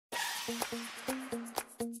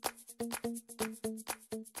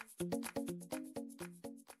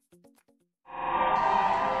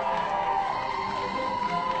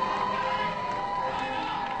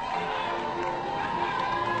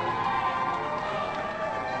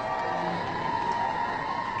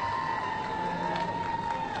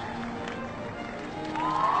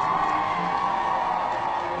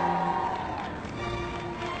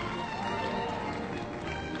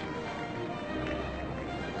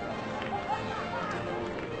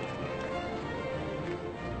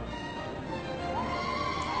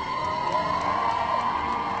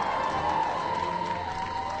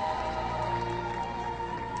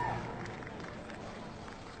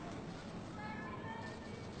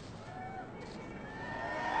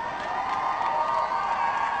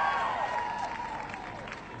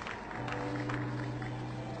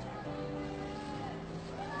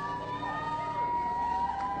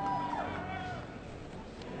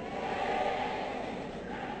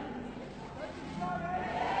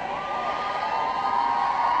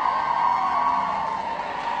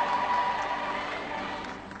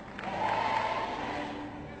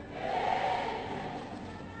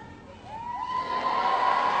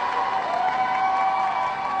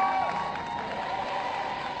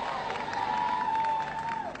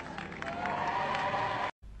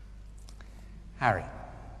Harry,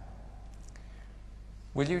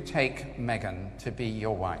 will you take Meigan to be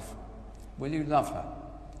your wife? Will you love her,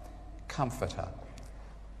 comfort her,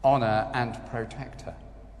 honour and protect her,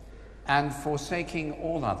 and forsaking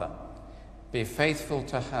all other, be faithful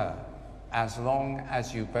to her as long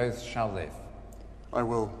as you both shall live? I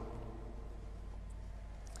will.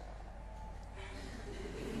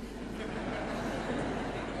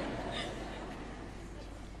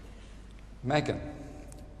 Meigan,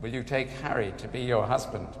 will you take Harry to be your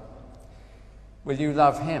husband? Will you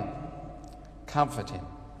love him, comfort him,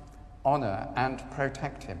 honour and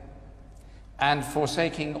protect him, and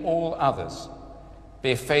forsaking all others,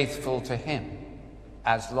 be faithful to him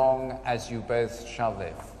as long as you both shall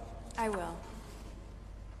live? I will.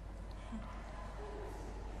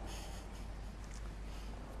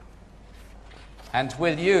 And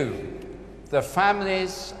will you, the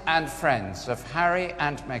families and friends of Harry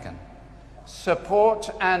and Meigan, support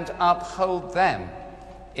and uphold them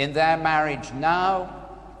in their marriage now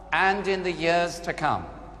and in the years to come?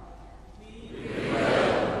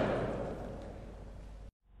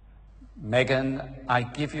 Meigan, I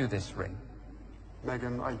give you this ring.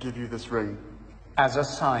 Meigan, I give you this ring. As a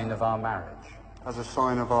sign of our marriage. As a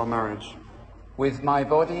sign of our marriage. With my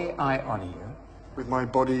body I honour you. With my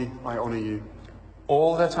body I honour you.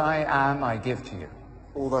 All that I am I give to you.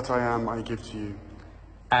 All that I am I give to you.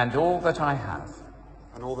 And all that I have.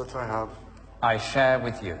 And all that I have. I share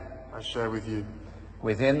with you. I share with you.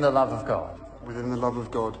 Within the love of God. Within the love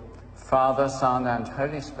of God. Father, Son and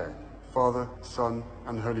Holy Spirit. Father, Son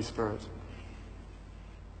and Holy Spirit.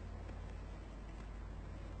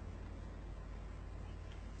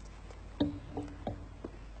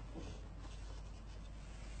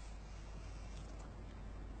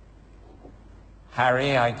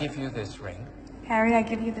 Harry, I give you this ring. Harry, I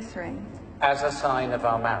give you this ring. As a sign of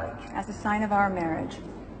our marriage. As a sign of our marriage.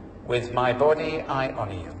 With my body I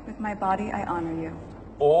honour you. With my body I honour you.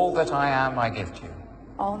 All that I am I give to you.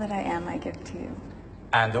 All that I am I give to you.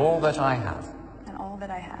 And all that I have. And all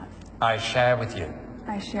that I have. I share with you.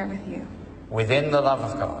 I share with you. Within the love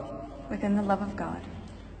of God. Within the love of God.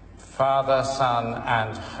 Father, Son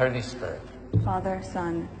and Holy Spirit. Father,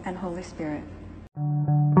 Son and Holy Spirit.